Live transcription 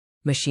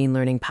Machine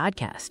Learning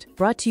Podcast,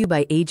 brought to you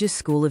by Aegis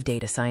School of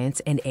Data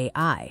Science and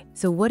AI.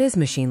 So what is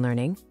machine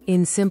learning?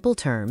 In simple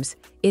terms,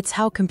 it's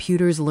how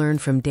computers learn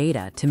from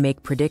data to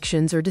make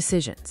predictions or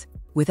decisions,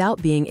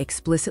 without being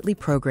explicitly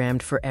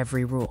programmed for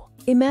every rule.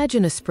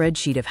 Imagine a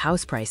spreadsheet of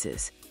house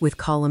prices, with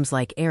columns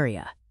like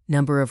area,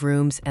 number of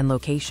rooms, and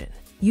location.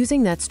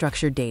 Using that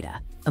structured data,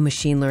 a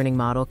machine learning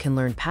model can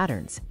learn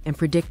patterns and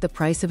predict the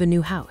price of a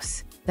new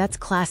house. That's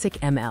classic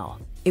ML.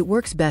 It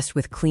works best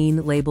with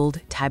clean, labeled,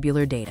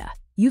 tabular data.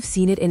 You've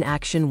seen it in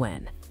action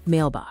when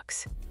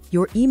mailbox.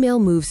 Your email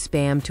moves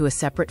spam to a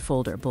separate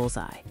folder,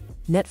 bullseye.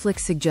 Netflix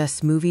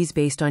suggests movies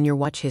based on your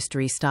watch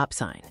history, stop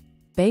sign.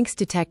 Banks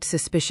detect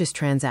suspicious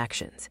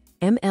transactions.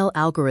 ML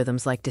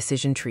algorithms like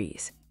decision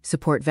trees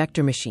support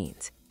vector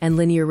machines, and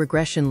linear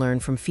regression learn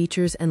from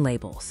features and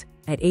labels.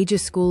 At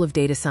Aegis School of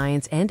Data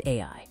Science and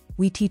AI,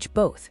 we teach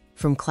both,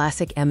 from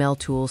classic ML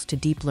tools to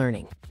deep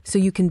learning, so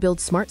you can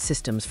build smart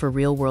systems for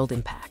real-world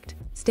impact.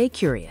 Stay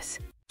curious.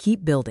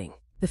 Keep building.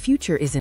 The future isn't